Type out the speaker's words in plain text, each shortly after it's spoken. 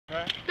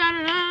track?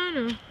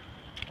 Da-da-da-da.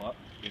 What?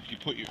 If you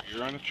put your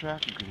ear on the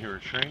track, you can hear a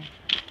train.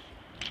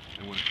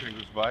 And when a train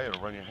goes by,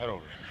 it'll run your head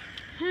over.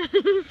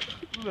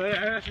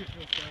 That actually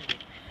feels strange.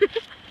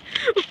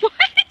 What?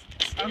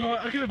 I know,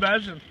 I can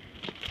imagine.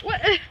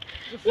 What?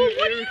 Well,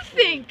 what do you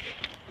think?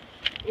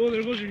 Oh,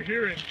 there goes your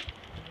hearing.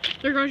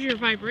 There goes your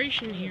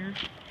vibration here.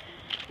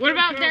 What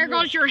about there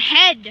goes your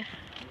head?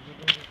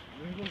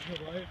 There goes your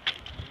life.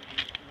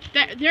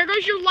 There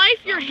goes your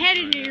life, your head,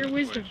 and your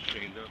wisdom.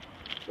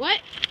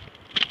 What?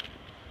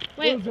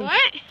 Wait,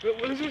 what?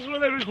 What is this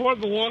when they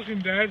record The Walking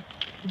Dead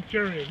from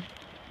Carrion?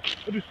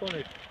 That'd be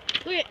funny.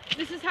 Look at,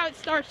 this is how it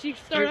starts. You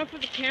start off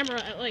with the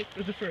camera at like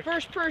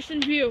first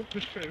person view.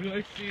 We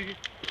like seeing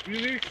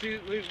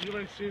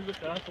the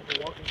cast of The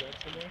Walking Dead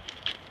somewhere.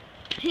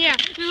 Yeah,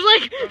 just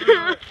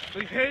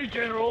like, hey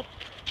Daryl.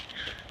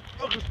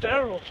 Look, it's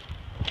Daryl.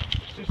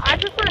 I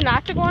prefer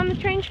not to go on the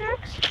train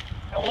tracks.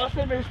 Unless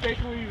they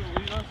mistakenly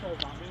lead us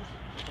as zombies.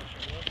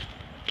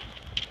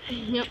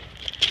 Yep.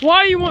 Why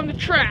are you on the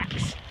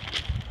tracks?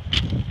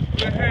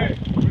 Hey,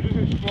 we're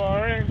just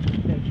exploring.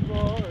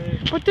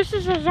 But this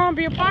is a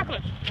zombie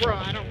apocalypse. Bro,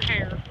 I don't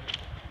care.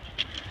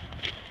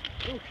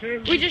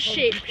 We just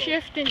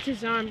shift into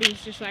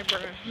zombies just like bro.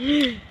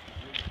 No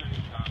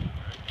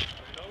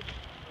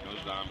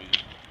zombies.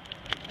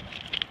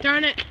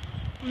 Darn it.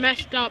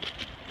 Messed up.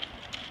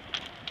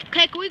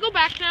 Okay, can we go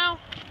back now?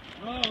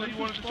 No, You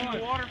wanted to see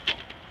the waterfall.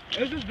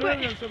 It's just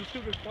doing some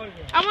stupid play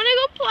here. I want to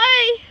go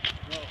play.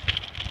 No.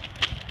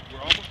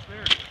 We're almost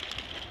there.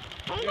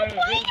 I want to go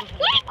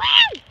play.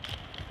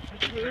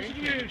 This is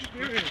your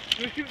experience.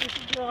 This is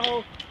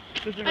how...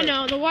 I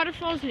know, the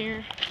waterfall's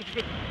near.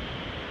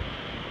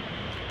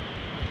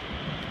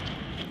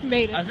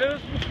 Made I it. think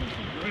it's supposed to be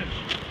some bridge.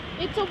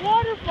 It's a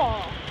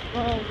waterfall.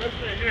 Oh, that's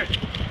right here.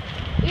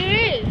 It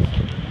is.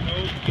 No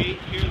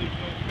gate here, there's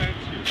no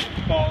fence here. It's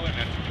falling,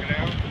 that's a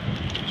canal.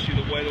 You see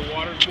the way the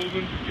water's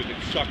moving? You get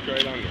sucked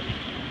right under.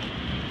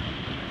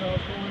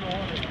 What's going on?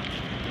 Right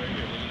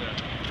here, look at that.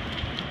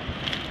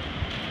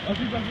 I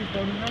think I can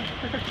phone now.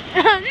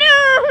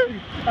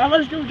 No! I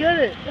must go get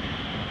it.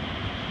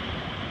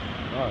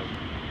 Oh.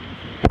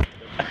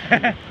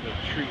 The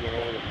tree went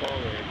over the fall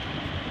there.